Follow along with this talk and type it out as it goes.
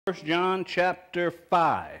First John chapter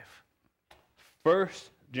 5. 1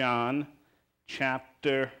 John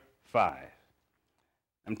chapter 5.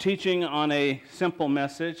 I'm teaching on a simple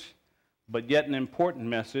message, but yet an important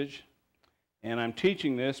message. And I'm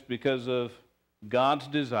teaching this because of God's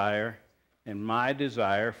desire and my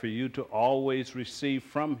desire for you to always receive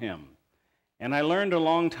from Him. And I learned a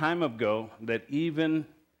long time ago that even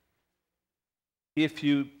if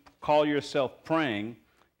you call yourself praying,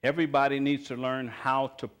 everybody needs to learn how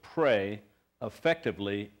to pray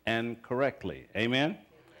effectively and correctly. Amen?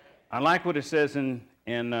 I like what it says in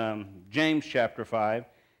James chapter 5.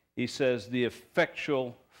 He says, the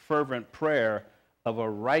effectual, fervent prayer of a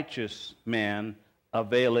righteous man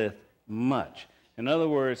availeth much. In other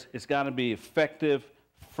words, it's got to be effective,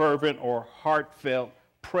 fervent, or heartfelt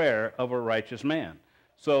prayer of a righteous man.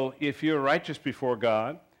 So if you're righteous before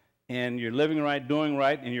God, and you're living right, doing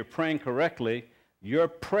right, and you're praying correctly, your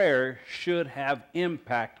prayer should have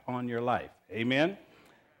impact on your life. Amen?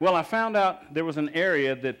 Well, I found out there was an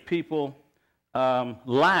area that people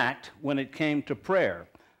lacked when it came to prayer.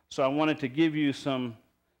 So I wanted to give you some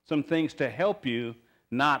things to help you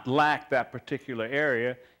not lack that particular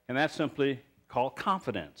area, and that's simply called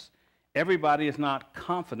confidence. Everybody is not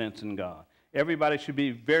confident in God. Everybody should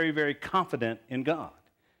be very, very confident in God.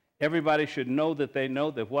 Everybody should know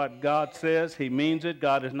that what God says, He means it.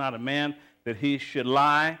 God is not a man that He should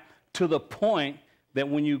lie, to the point that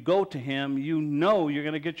when you go to Him, you know you're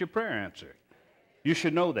going to get your prayer answered. You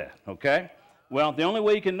should know that, okay? Well, the only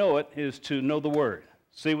way you can know it is to know the Word.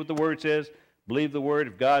 See what the Word says, believe the Word.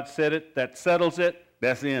 If God said it, that settles it.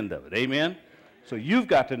 That's the end of it. Amen? So you've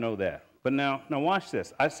got to know that. But now watch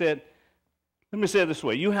this. I said, let me say it this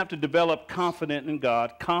way. You have to develop confidence in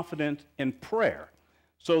God, confidence in prayer,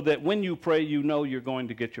 so that when you pray, you know you're going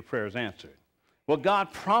to get your prayers answered. Well,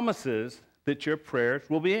 God promises that your prayers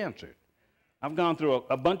will be answered. I've gone through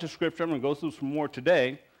a bunch of scripture. I'm going to go through some more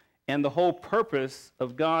today. And the whole purpose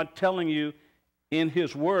of God telling you in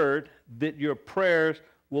His Word that your prayers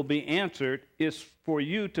will be answered is for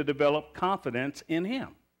you to develop confidence in Him.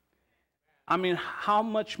 I mean, how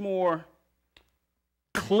much more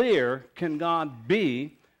clear can God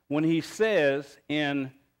be when He says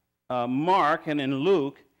in Mark and in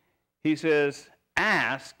Luke, He says,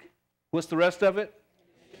 ask. What's the rest of it?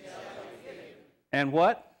 And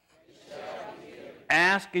what?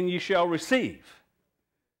 Ask and you shall receive.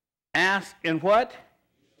 Ask and what?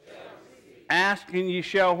 Ask and you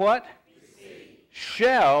shall what? Receive.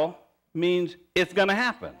 Shall means it's going to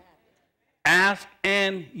happen. Ask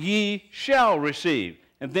and ye shall receive.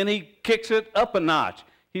 And then He kicks it up a notch.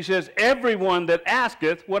 He says, everyone that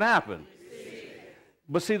asketh, what happened? Receive.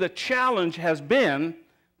 But see, the challenge has been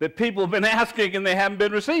that people have been asking and they haven't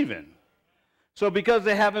been receiving. So because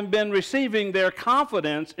they haven't been receiving, their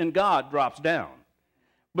confidence in God drops down.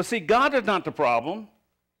 But see, God is not the problem.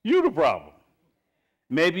 You're the problem.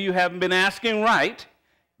 Maybe you haven't been asking right.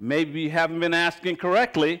 Maybe you haven't been asking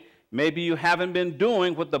correctly. Maybe you haven't been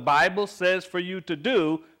doing what the Bible says for you to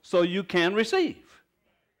do so you can receive.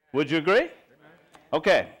 Would you agree?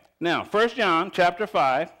 Okay. Now, 1 John chapter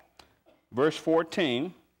 5, verse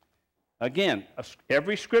 14. Again,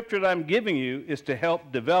 every scripture that I'm giving you is to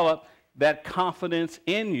help develop that confidence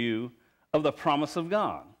in you of the promise of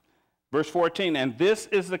God. Verse 14, and this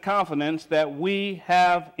is the confidence that we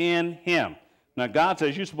have in Him. Now, God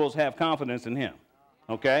says you're supposed to have confidence in Him.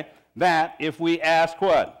 Okay? That if we ask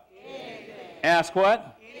what? Anything. Ask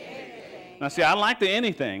what? Anything. Now, see, I like the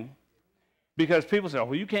anything because people say, oh,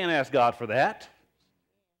 well, you can't ask God for that.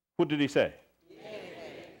 What did He say? Anything.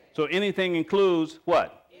 So anything includes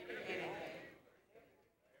what?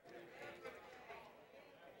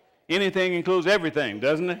 Anything includes everything,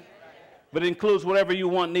 doesn't it? But it includes whatever you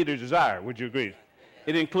want, need, or desire. Would you agree?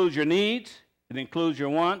 It includes your needs. It includes your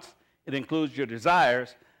wants. It includes your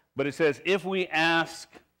desires. But it says, if we ask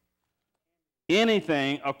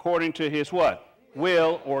anything according to His what?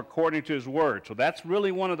 Will, or according to His Word. So that's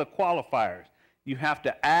really one of the qualifiers. You have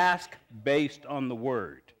to ask based on the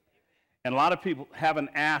Word. And a lot of people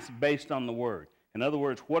haven't asked based on the Word. In other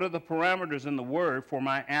words, what are the parameters in the Word for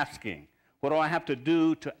my asking? What do I have to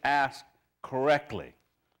do to ask correctly?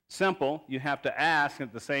 Simple. You have to ask and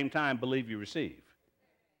at the same time believe you receive.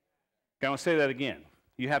 Okay, I want to say that again.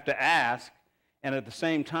 You have to ask and at the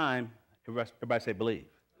same time, everybody say believe.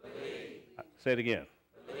 Believe. Say it again.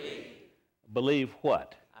 Believe. Believe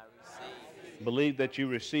what? I receive. Believe that you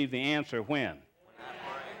receive the answer when?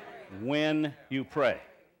 When you pray.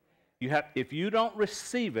 If you don't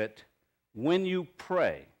receive it when you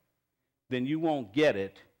pray, then you won't get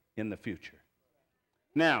it in the future.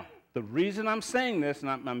 Now, the reason I'm saying this, and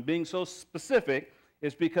I'm being so specific,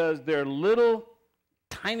 is because there are little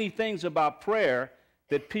tiny things about prayer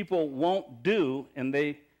that people won't do, and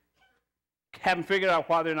they haven't figured out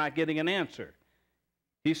why they're not getting an answer.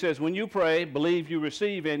 He says, when you pray, believe you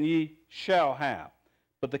receive, and ye shall have.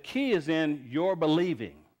 But the key is in your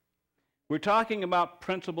believing. We're talking about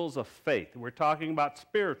principles of faith. We're talking about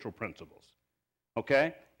spiritual principles.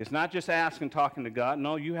 Okay? It's not just asking, talking to God.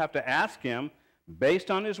 No, you have to ask him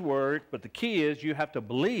based on his word, but the key is you have to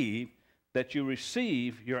believe that you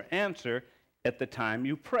receive your answer at the time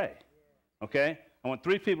you pray. Okay? I want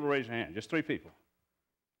 3 people to raise their hand. Just 3 people.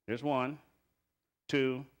 There's 1,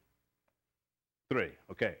 2, 3.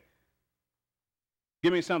 Okay.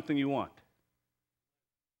 Give me something you want.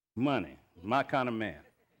 Money. My kind of man.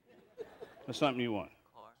 What's something you want?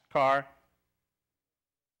 Car.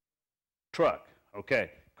 Truck.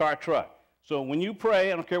 Okay. Car, truck. So when you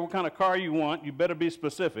pray, I don't care what kind of car you want, you better be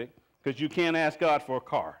specific, because you can't ask God for a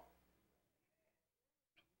car.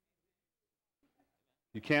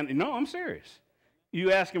 You can't. No, I'm serious.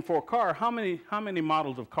 You ask him for a car, how many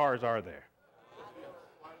models of cars are there?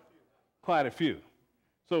 Quite a few.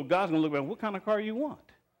 So God's going to look at what kind of car you want.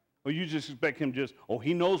 Or you just expect him just, oh,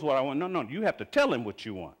 he knows what I want. No, no, you have to tell him what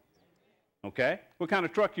you want. Okay? What kind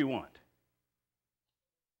of truck you want?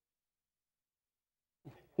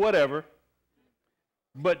 Whatever.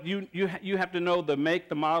 But you have to know the make,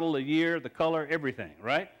 the model, the year, the color, everything,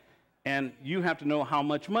 right? And you have to know how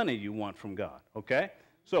much money you want from God, okay?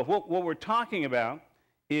 So what we're talking about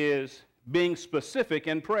is being specific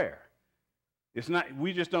in prayer. It's not,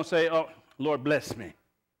 we just don't say, oh, Lord, bless me.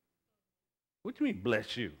 What do you mean,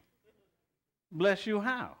 bless you? Bless you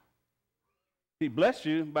how? He blessed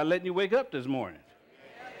you by letting you wake up this morning.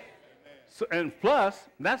 So, and plus,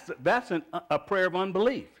 that's a prayer of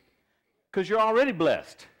unbelief, because you're already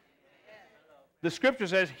blessed. The scripture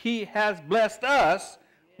says he has blessed us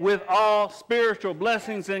with all spiritual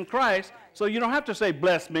blessings in Christ, so you don't have to say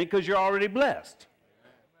bless me, because you're already blessed.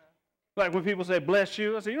 Like when people say bless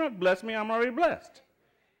you, I say, you don't have to bless me, I'm already blessed.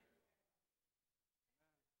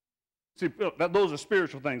 See, those are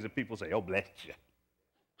spiritual things that people say, oh, bless you.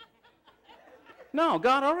 No,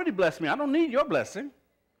 God already blessed me. I don't need your blessing.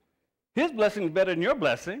 His blessing is better than your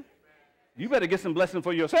blessing. You better get some blessing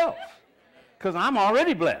for yourself, because I'm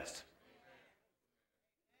already blessed.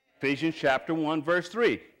 Ephesians chapter 1, verse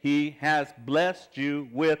 3. He has blessed you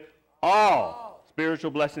with all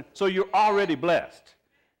spiritual blessings. So you're already blessed.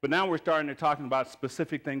 But now we're starting to talking about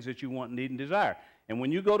specific things that you want, need, and desire. And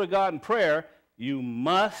when you go to God in prayer, you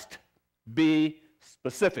must be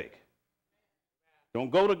specific. Don't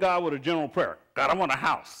go to God with a general prayer. God, I want a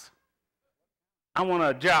house. I want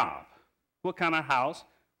a job. What kind of house?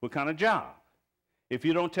 What kind of job? If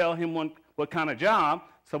you don't tell him what kind of job,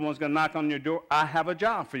 someone's going to knock on your door. I have a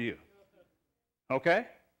job for you. Okay?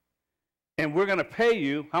 And we're going to pay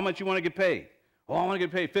you. How much you want to get paid? Oh, I want to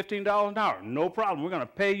get paid $15 an hour. No problem. We're going to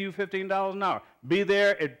pay you $15 an hour. Be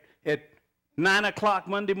there at 9 o'clock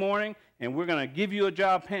Monday morning, and we're going to give you a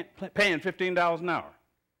job paying $15 an hour.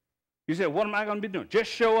 You said, what am I going to be doing?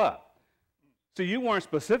 Just show up. So you weren't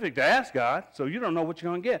specific to ask God, so you don't know what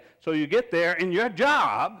you're going to get. So you get there, and your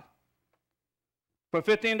job for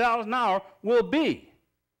 $15 an hour will be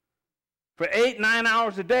for 8-9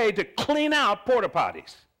 hours a day to clean out porta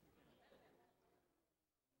potties.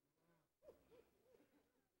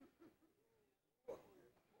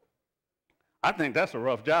 I think that's a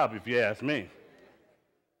rough job if you ask me.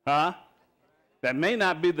 Huh? That may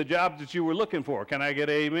not be the job that you were looking for. Can I get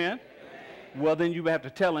an amen? Well, then you have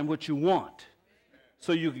to tell him what you want,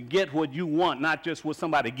 so you can get what you want, not just what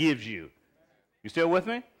somebody gives you. You still with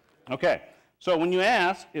me? Okay. So when you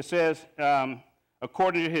ask, it says,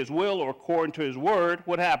 according to his will or according to his word,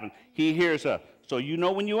 what happens? He hears us. So you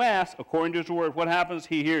know when you ask, according to his word, what happens?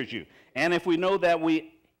 He hears you. And if we know that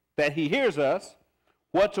he hears us,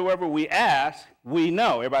 whatsoever we ask, we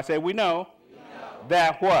know. Everybody say, we know. We know.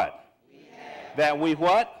 That what? We have. That we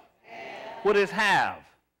what? Have. What is have?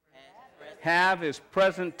 Have is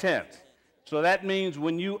present tense. So that means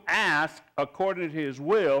when you ask according to his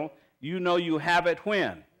will, you know you have it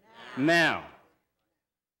when? Now.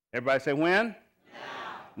 Everybody say when?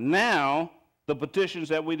 Now the petitions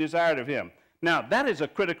that we desired of him. Now that is a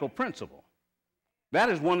critical principle. That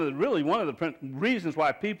is one of the reasons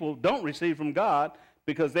why people don't receive from God,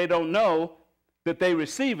 because they don't know that they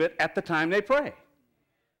receive it at the time they pray.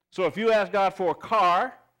 So if you ask God for a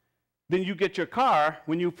car, then you get your car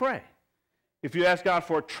when you pray. If you ask God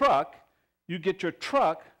for a truck, you get your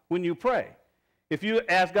truck when you pray. If you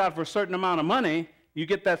ask God for a certain amount of money, you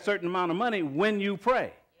get that certain amount of money when you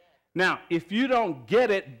pray. Now, if you don't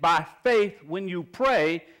get it by faith when you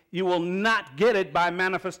pray, you will not get it by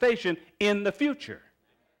manifestation in the future.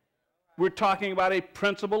 we're talking about a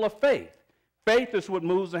principle of faith. Faith is what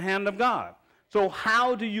moves the hand of God. So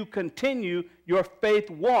how do you continue your faith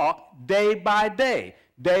walk day by day?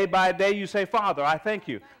 Day by day you say, Father, I thank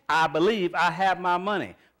you. I believe I have my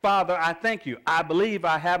money. Father, I thank you. I believe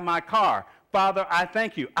I have my car. Father, I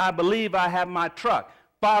thank you. I believe I have my truck.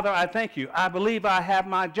 Father, I thank you. I believe I have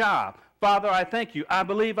my job. Father, I thank you. I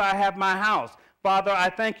believe I have my house. Father,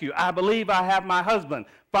 I thank you. I believe I have my husband.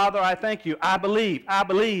 Father, I thank you. I believe, I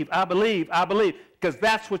believe, I believe, I believe. Because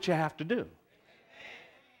that's what you have to do.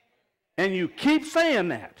 And you keep saying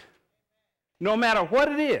that, no matter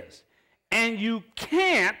what it is. And you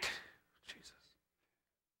can't, Jesus.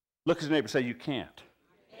 Look at your neighbor and say, you can't.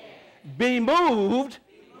 Be moved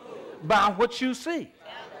by what you see.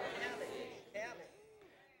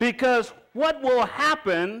 Because what will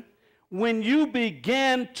happen when you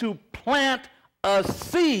begin to plant a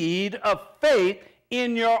seed of faith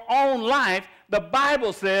in your own life? The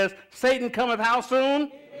Bible says Satan cometh how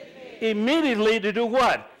soon? Immediately to do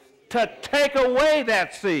what? To take away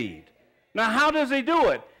that seed. Now, how does he do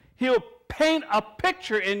it? He'll paint a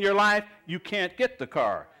picture in your life, you can't get the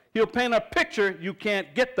car. He'll paint a picture, you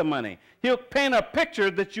can't get the money. He'll paint a picture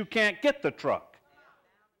that you can't get the truck.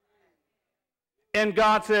 And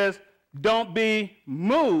God says, don't be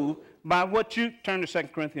moved by what you... Turn to 2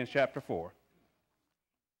 Corinthians chapter 4.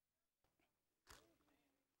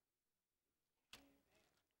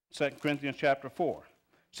 2 Corinthians chapter 4.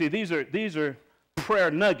 See, these are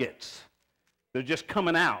prayer nuggets. They're just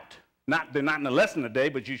coming out. They're not in the lesson today,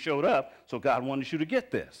 but you showed up, so God wanted you to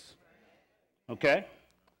get this. Okay?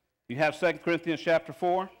 You have 2 Corinthians chapter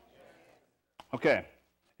 4? Okay.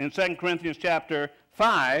 In 2 Corinthians chapter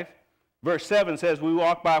 5, verse 7 says, we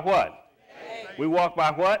walk by what? Faith. We walk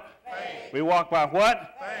by what? Faith. We walk by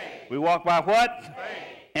what? Faith. We walk by what? Faith.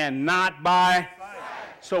 And not by sight.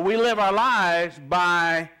 So we live our lives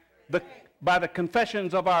by the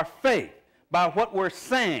confessions of our faith, by what we're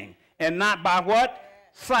saying, and not by what?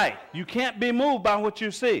 Sight. You can't be moved by what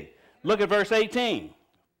you see. Look at verse 18.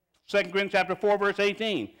 2 Corinthians chapter 4, verse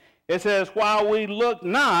 18. It says, while we look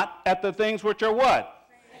not at the things which are what?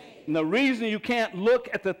 And the reason you can't look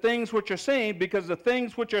at the things which you're seeing, because the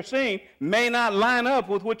things which you're seeing may not line up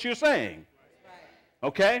with what you're saying.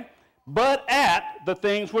 Okay? But at the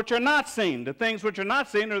things which are not seen. The things which are not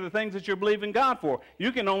seen are the things that you're believing God for.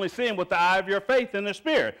 You can only see them with the eye of your faith in the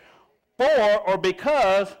Spirit. For or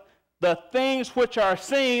because the things which are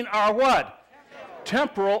seen are what?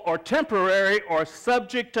 Temporal or temporary or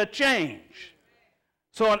subject to change.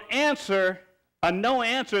 So a no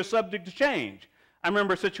answer is subject to change. I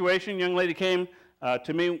remember a situation, a young lady came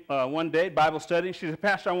to me one day, Bible study. She said,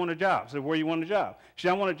 Pastor, I want a job. I said, where do you want a job? She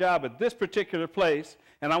said, I want a job at this particular place,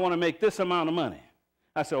 and I want to make this amount of money.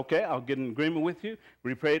 I said, okay, I'll get in agreement with you.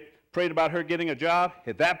 We prayed about her getting a job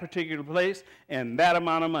at that particular place and that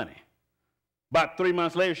amount of money. About 3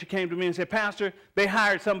 months later, she came to me and said, Pastor, they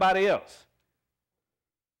hired somebody else.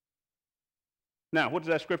 Now, what does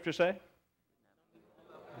that scripture say?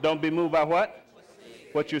 Don't be moved by what?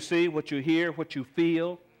 What you see, what you hear, what you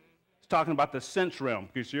feel. It's talking about the sense realm,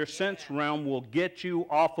 because your sense realm will get you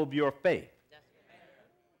off of your faith.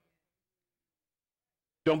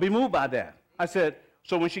 Don't be moved by that. I said,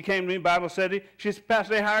 so when she came to me in Bible study, she said,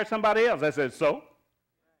 Pastor, they hired somebody else. I said, so?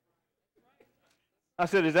 I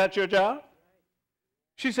said, is that your job?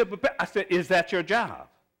 She said, I said, is that your job?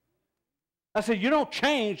 I said, you don't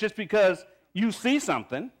change just because you see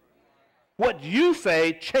something. What you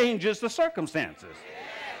say changes the circumstances.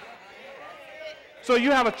 So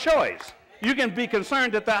you have a choice. You can be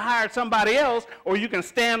concerned that they hired somebody else, or you can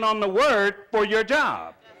stand on the word for your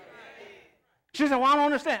job. She said, well, I don't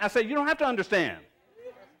understand. I said, you don't have to understand.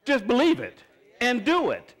 Just believe it and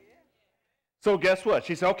do it. So guess what?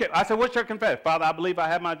 She said, okay. I said, what's your confession? Father, I believe I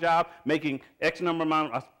have my job making X number of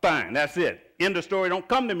money. Fine, that's it. End of story. Don't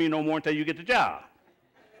come to me no more until you get the job.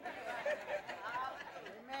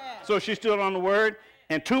 So she stood on the word,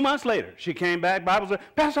 and 2 months later, she came back. Bible said,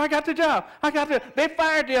 Pastor, I got the job. They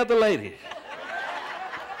fired the other lady.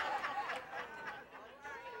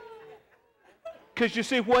 Because you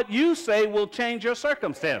see, what you say will change your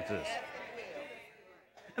circumstances.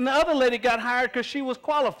 And the other lady got hired because she was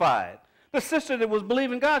qualified. The sister that was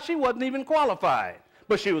believing God, she wasn't even qualified.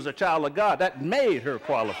 But she was a child of God. That made her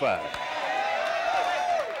qualified.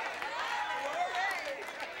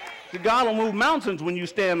 God will move mountains when you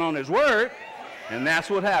stand on his word. And that's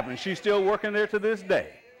what happened. She's still working there to this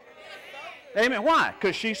day. Amen. Why?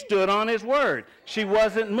 Because she stood on his word. She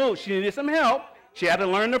wasn't moved. She needed some help. She had to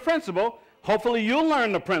learn the principle. Hopefully you'll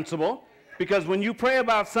learn the principle. Because when you pray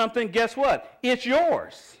about something, guess what? It's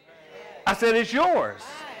yours. I said it's yours.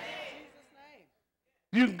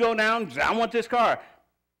 You can go down and say, I want this car.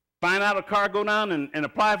 Find out a car, go down and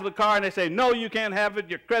apply for the car, and they say, no, you can't have it.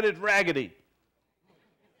 Your credit's raggedy.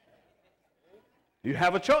 You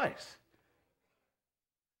have a choice.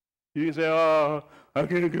 You can say, oh, I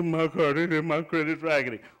can't get my car. My credit's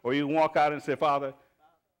raggedy. Or you can walk out and say, Father,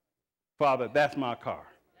 that's my car.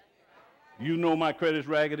 You know my credit's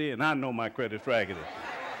raggedy, and I know my credit's raggedy.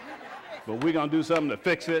 But we're going to do something to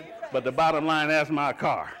fix it. But the bottom line, that's my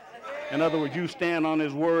car. In other words, you stand on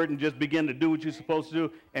his word and just begin to do what you're supposed to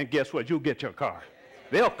do, and guess what? You'll get your car.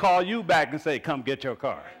 They'll call you back and say, come get your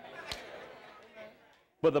car.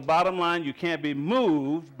 But the bottom line, you can't be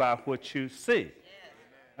moved by what you see.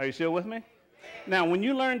 Are you still with me? Now, when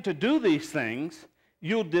you learn to do these things,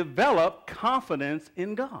 you'll develop confidence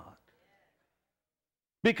in God.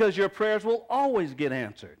 Because your prayers will always get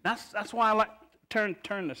answered. That's why I like turn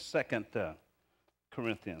to 2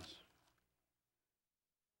 Corinthians.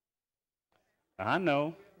 I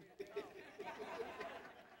know.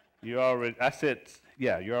 You already, I said,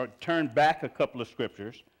 yeah, you already turned back a couple of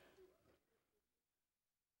scriptures.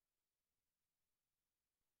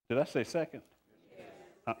 Did I say second?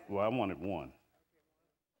 Well, I wanted one.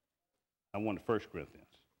 I wanted 1 Corinthians.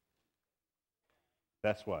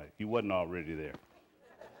 That's why. He wasn't already there.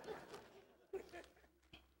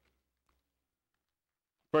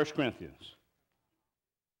 1 Corinthians.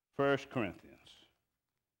 1 Corinthians.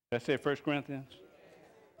 Did I say 1 Corinthians?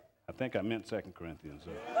 I think I meant 2 Corinthians.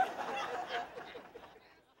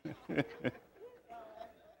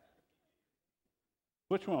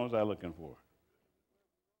 Which one was I looking for?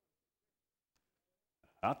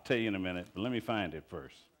 I'll tell you in a minute, but let me find it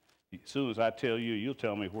first. As soon as I tell you, you'll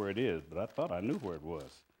tell me where it is, but I thought I knew where it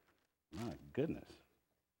was. My goodness.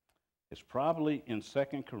 It's probably in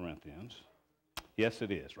 2 Corinthians. Yes,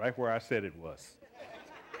 it is, right where I said it was.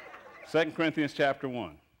 2 Corinthians chapter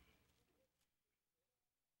 1.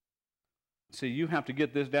 See, you have to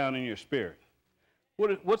get this down in your spirit.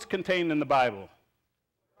 What's contained in the Bible?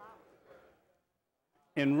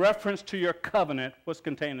 In reference to your covenant, what's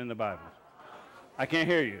contained in the Bible? I can't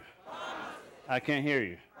hear you. I can't hear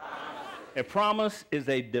you. A promise is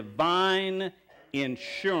a divine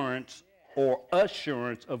insurance or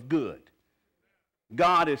assurance of good.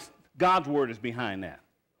 God's word is behind that.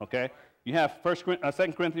 Okay? You have 2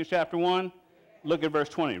 Corinthians chapter 1. Look at verse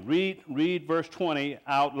 20. Read verse 20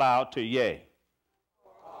 out loud to yea.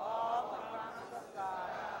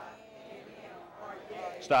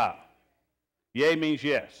 Stop. Yea means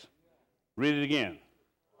yes. Read it again.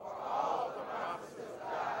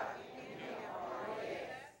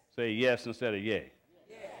 Say yes instead of yea.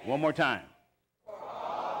 Yes. One more time. For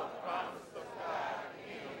all the promises of God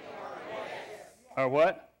in him are yes. Are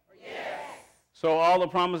what? Yes. So all the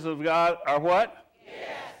promises of God are what?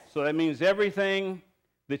 Yes. So that means everything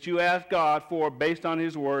that you ask God for based on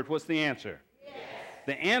his word, what's the answer? Yes.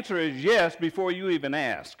 The answer is yes before you even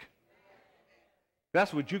ask.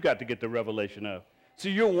 That's what you got to get the revelation of. So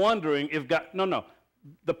you're wondering if God, no.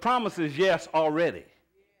 The promise is yes already.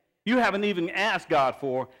 You haven't even asked God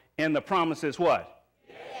for, and the promise is what?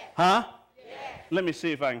 Yes. Huh? Yes. Let me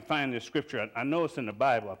see if I can find this scripture. I know it's in the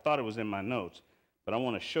Bible. I thought it was in my notes, but I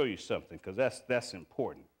want to show you something because that's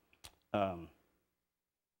important.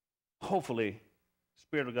 Hopefully, the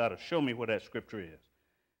Spirit of God will show me what that scripture is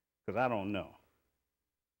because I don't know.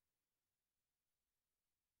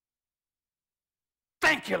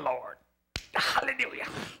 Thank you, Lord. Hallelujah.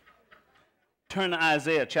 Turn to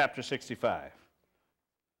Isaiah chapter 65.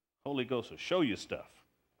 Holy Ghost will show you stuff.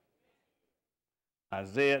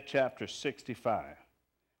 Isaiah chapter 65.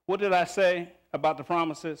 What did I say about the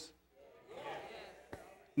promises?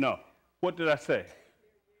 No. What did I say?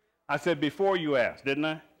 I said before you asked, didn't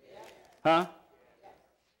I? Huh?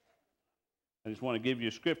 I just want to give you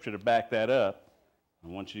a scripture to back that up. I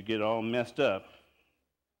want you to get all messed up.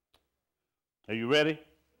 Are you ready?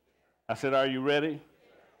 I said, are you ready?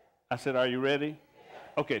 I said, are you ready?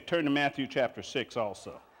 Okay, turn to Matthew chapter 6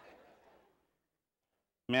 also.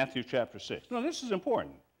 Matthew chapter 6. No, this is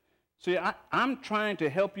important. See, I'm trying to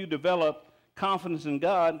help you develop confidence in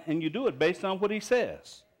God, and you do it based on what he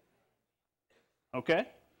says. Okay?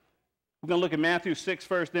 We're going to look at Matthew 6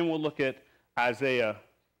 first, then we'll look at Isaiah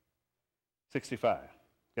 65.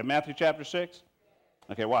 Okay, Matthew chapter 6?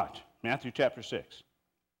 Okay, watch. Matthew chapter 6.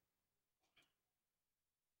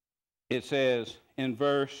 It says in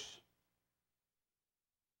verse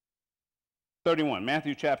 31,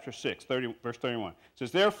 Matthew chapter 6, verse 31. It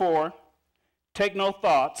says, therefore, take no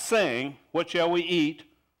thought, saying, what shall we eat,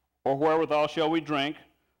 or wherewithal shall we drink,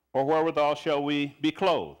 or wherewithal shall we be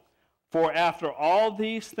clothed? For after all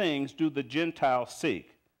these things do the Gentiles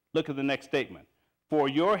seek. Look at the next statement. For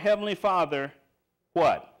your heavenly Father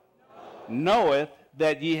what? Knoweth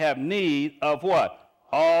that ye have need of what?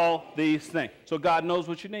 All these things. So God knows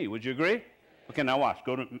what you need. Would you agree? Okay, now watch.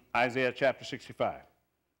 Go to Isaiah chapter 65.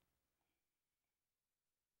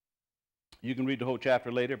 You can read the whole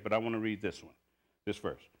chapter later, but I want to read this one, this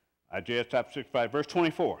verse. Isaiah chapter 65, verse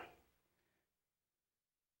 24.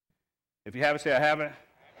 If you have it, say, I have it.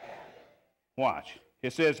 Watch.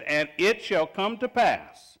 It says, and it shall come to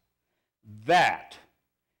pass that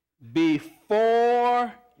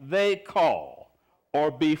before they call or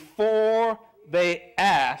before they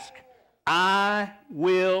ask, I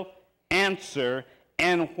will answer,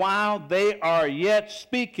 and while they are yet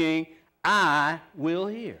speaking, I will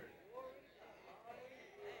hear.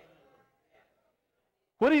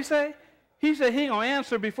 What did he say? He said he going to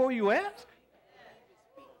answer before you ask.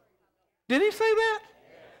 Did he say that?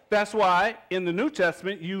 That's why in the New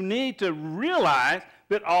Testament you need to realize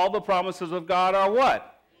that all the promises of God are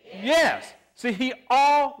what? Yes. See, he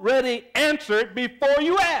already answered before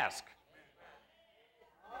you ask.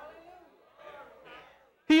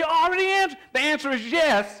 He already answered. The answer is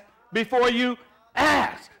yes before you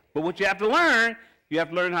ask. But what you have to learn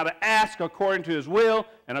how to ask according to his will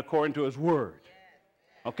and according to his word.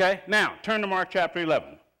 Okay? Now, turn to Mark chapter 11,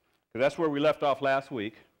 because that's where we left off last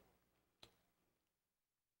week.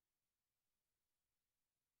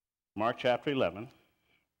 Mark chapter 11.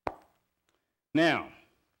 Now,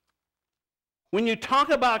 when you talk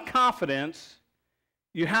about confidence,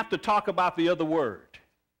 you have to talk about the other word.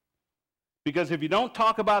 Because if you don't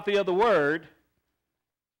talk about the other word,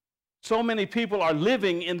 so many people are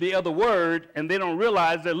living in the other word and they don't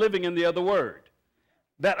realize they're living in the other word.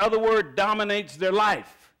 That other word dominates their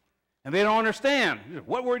life. And they don't understand.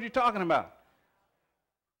 What word are you talking about?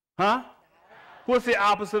 Huh? What's the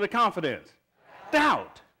opposite of confidence?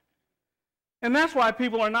 Doubt. And that's why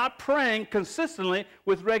people are not praying consistently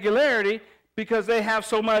with regularity, because they have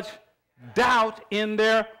so much doubt in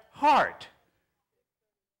their heart.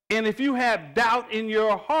 And if you have doubt in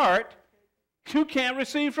your heart, you can't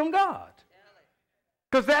receive from God.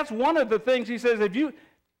 Because that's one of the things he says,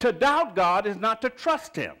 to doubt God is not to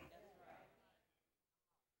trust him.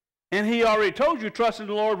 And he already told you, trust in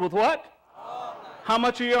the Lord with what? How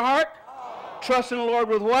much of your heart? Trust in the Lord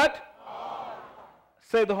with what?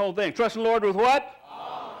 Say the whole thing. Trust in the Lord with what?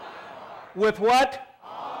 With what?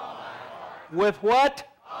 With what?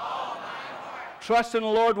 Trust in the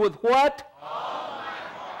Lord with what?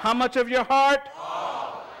 How much of your heart?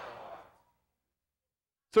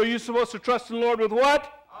 So you're supposed to trust in the Lord with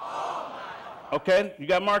what? Okay, you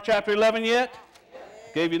got Mark chapter 11 yet?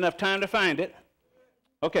 Gave you enough time to find it.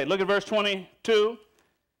 Okay, look at verse 22.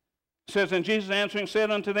 It says, and Jesus answering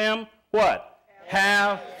said unto them, what?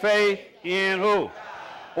 Have faith in who?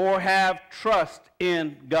 Or have trust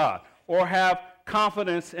in God. Or have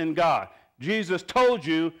confidence in God. Jesus told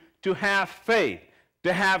you to have faith,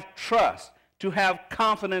 to have trust, to have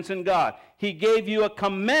confidence in God. He gave you a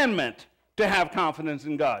commandment to have confidence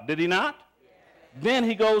in God. Did he not? Yes. Then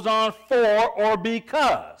he goes on, for or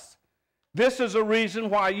because. This is a reason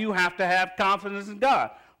why you have to have confidence in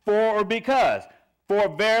God. For or because. For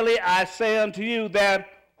verily I say unto you that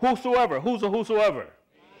whosoever, who's a whosoever?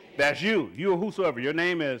 That's you. You are whosoever. Your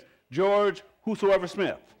name is George whosoever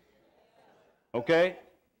Smith. Okay?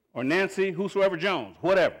 Or Nancy whosoever Jones.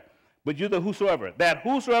 Whatever. But you're the whosoever. That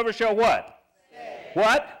whosoever shall what? Say.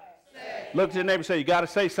 What? Say. Look at your neighbor and say, you got to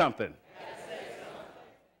say something.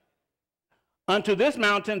 Unto this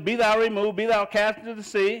mountain be thou removed, be thou cast into the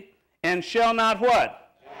sea, and shall not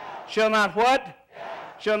what? Doubt. Shall not what? Doubt.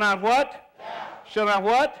 Shall not what? Doubt. Shall not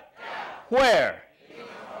what? Doubt. Where?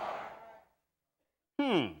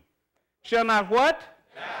 Shall not what?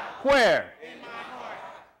 Doubt. Where? In my heart.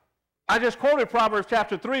 I just quoted Proverbs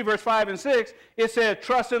chapter 3, verse 5 and 6. It said,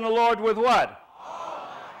 trust in the Lord with what?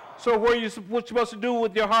 So what you're supposed to do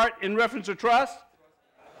with your heart in reference to trust?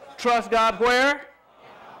 Trust God where?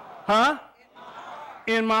 Huh?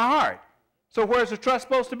 In my heart. So where's the trust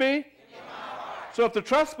supposed to be? In my heart. So if the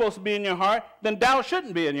trust is supposed to be in your heart, then doubt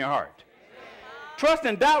shouldn't be in your heart. Amen. Trust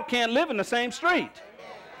and doubt can't live in the same street.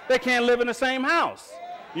 They can't live in the same house.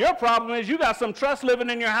 Your problem is you got some trust living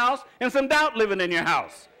in your house and some doubt living in your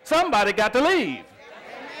house. Somebody got to leave. Amen.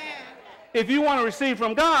 If you want to receive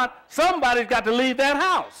from God, somebody's got to leave that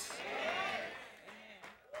house.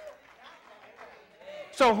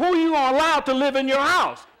 So who are you going to allow to live in your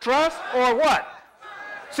house? Trust or what?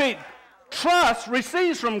 See, trust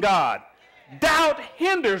receives from God. Doubt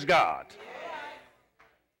hinders God.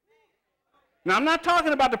 Now, I'm not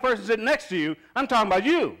talking about the person sitting next to you. I'm talking about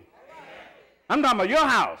you. I'm talking about your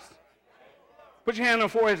house. Put your hand on the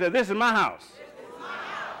forehead and say, this is my house.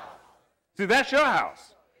 See, that's your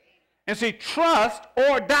house. And see, trust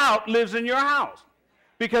or doubt lives in your house.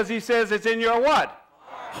 Because he says it's in your what?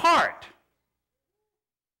 Heart.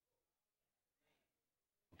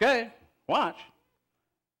 Okay, watch.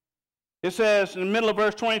 It says in the middle of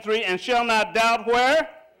verse 23, and shall not doubt where?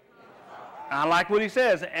 I like what he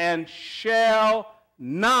says. And shall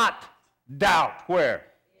not doubt where?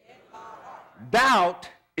 Doubt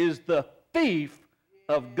is the thief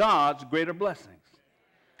of God's greater blessings.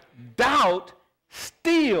 Doubt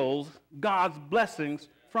steals God's blessings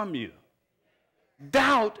from you.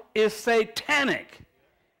 Doubt is satanic,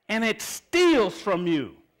 and it steals from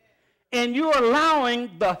you. And you're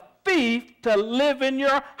allowing the thief to live in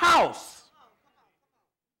your house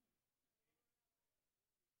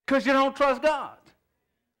because you don't trust God.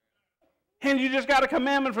 And you just got a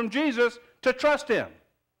commandment from Jesus to trust him.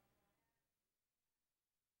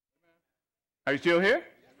 Are you still here?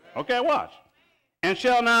 Okay, watch. And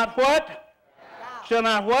shall not what? Doubt. Shall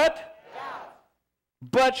not what? Doubt.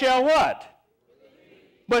 But shall what? Believe.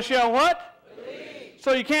 But shall what? Believe.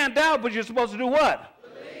 So you can't doubt, but you're supposed to do what?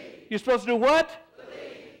 Believe. You're supposed to do what?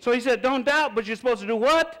 Believe. So he said, don't doubt, but you're supposed to do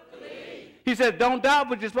what? Believe. He said, don't doubt,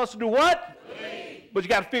 but you're supposed to do what? Believe. But you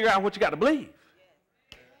got to figure out what you got to believe.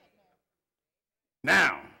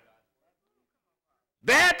 Now,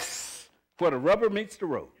 that's where the rubber meets the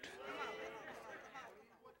road.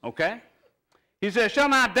 Okay? He says, shall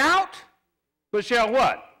not doubt, but shall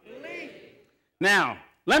what? Believe. Now,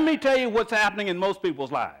 let me tell you what's happening in most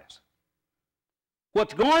people's lives.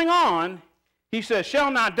 What's going on, he says, shall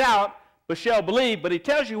not doubt, but shall believe, but he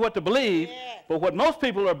tells you what to believe, but what most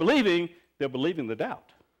people are believing, they're believing the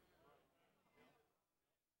doubt.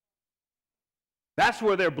 That's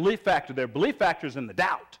where their belief factor is in the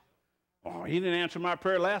doubt. Oh, he didn't answer my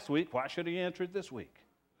prayer last week. Why should he answer it this week?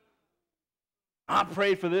 I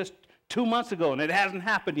prayed for this 2 months ago, and it hasn't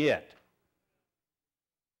happened yet.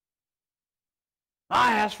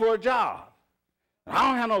 I asked for a job. I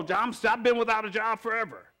don't have no job. I've been without a job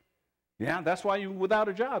forever. Yeah, that's why you're without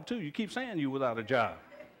a job, too. You keep saying you're without a job.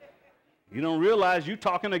 You don't realize you're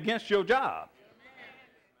talking against your job.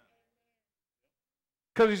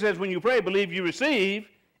 Because he says, when you pray, believe you receive,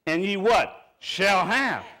 and ye what? Shall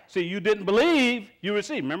have. See, you didn't believe, you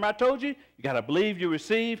receive. Remember I told you? You got to believe you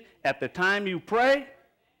receive at the time you pray.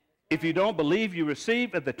 If you don't believe you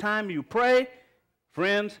receive at the time you pray,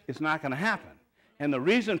 friends, it's not going to happen. And the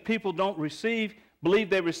reason people don't believe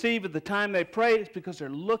they receive at the time they pray is because they're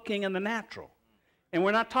looking in the natural. And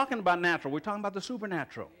we're not talking about natural. We're talking about the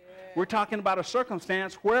supernatural. Yeah. We're talking about a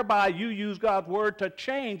circumstance whereby you use God's word to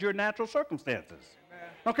change your natural circumstances.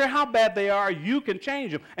 I don't care how bad they are, you can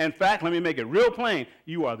change them. In fact, let me make it real plain.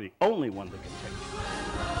 You are the only one that can